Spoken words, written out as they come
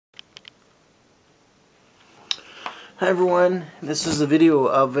Hi everyone, this is a video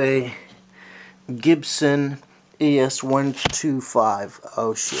of a Gibson ES125.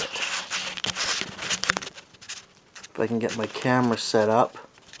 Oh shit. If I can get my camera set up.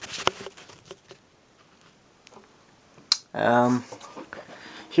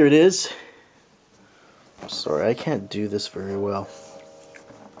 Here it is. Sorry, I can't do this very well.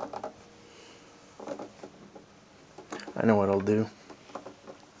 I know what I'll do.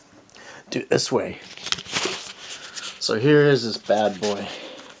 Do it this way. So here is this bad boy.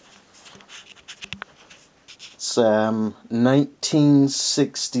 It's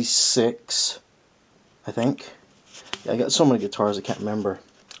 1966, I think. Yeah, I got so many guitars I can't remember.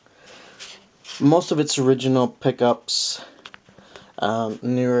 Most of it's original pickups.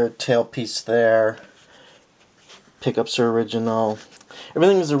 Newer tailpiece there. Pickups are original.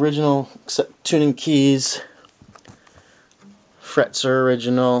 Everything is original except tuning keys. Frets are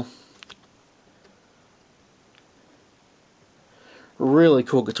original. Really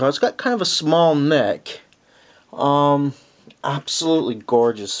cool guitar. It's got kind of a small neck. Absolutely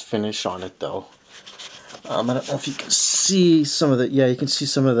gorgeous finish on it though. I don't know if you can see some of the, yeah, you can see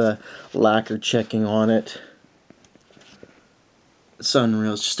some of the lacquer checking on it. It's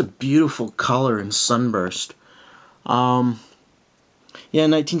unreal. It's just a beautiful color and sunburst. Yeah,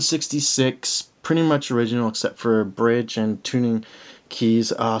 1966, pretty much original except for a bridge and tuning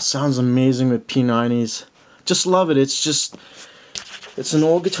keys. Sounds amazing with P90s. Just love it. It's an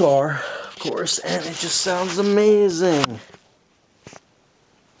old guitar, of course, and it just sounds amazing.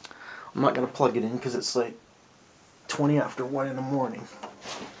 I'm not going to plug it in because it's like 20 after 1 in the morning.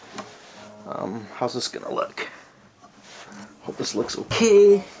 How's this going to look? Hope this looks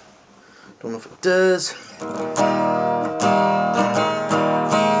okay. Don't know if it does.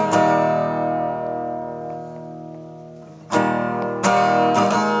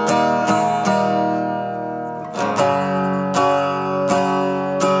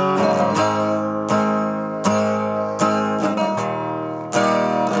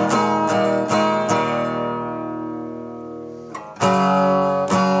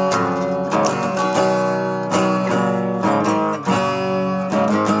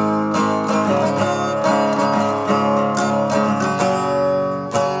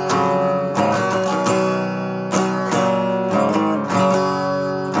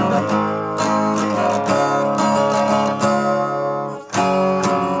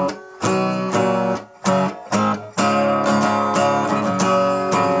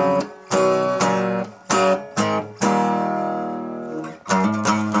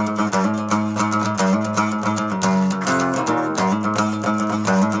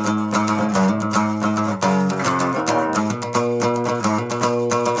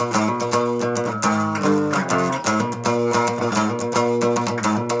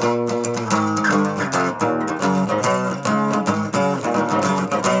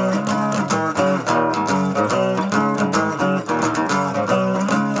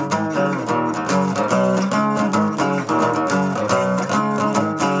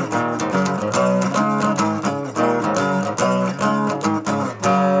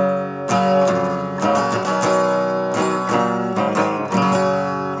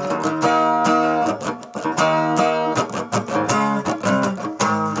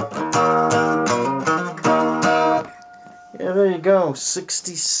 Yeah, there you go,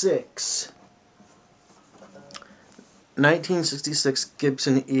 66. 1966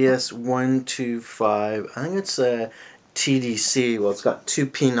 Gibson ES125. I think it's a TDC. Well, it's got two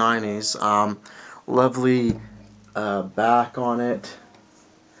P90s. Lovely back on it.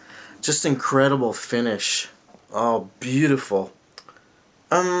 Just incredible finish. Oh, beautiful.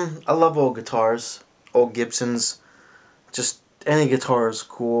 I love old guitars, old Gibsons. Just any guitar is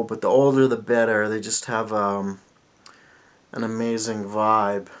cool, but the older the better. They just have an amazing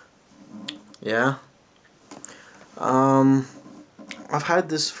vibe. Yeah. I've had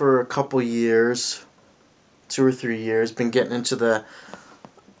this for a couple years, 2 or 3 years. Been getting into the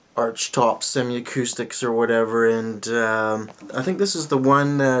archtop semi-acoustics or whatever, and I think this is the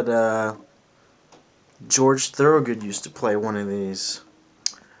one that George Thorogood used to play. One of these.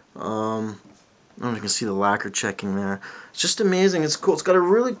 I don't know if you can see the lacquer checking there. It's just amazing. It's cool. It's got a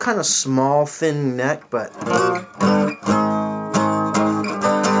really kind of small, thin neck, but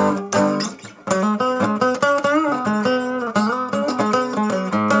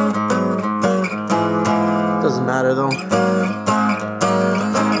doesn't matter though.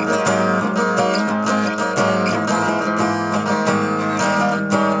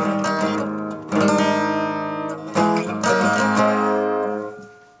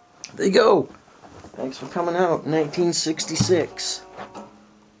 There you go. Thanks for coming out. 1966.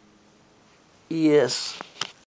 Yes.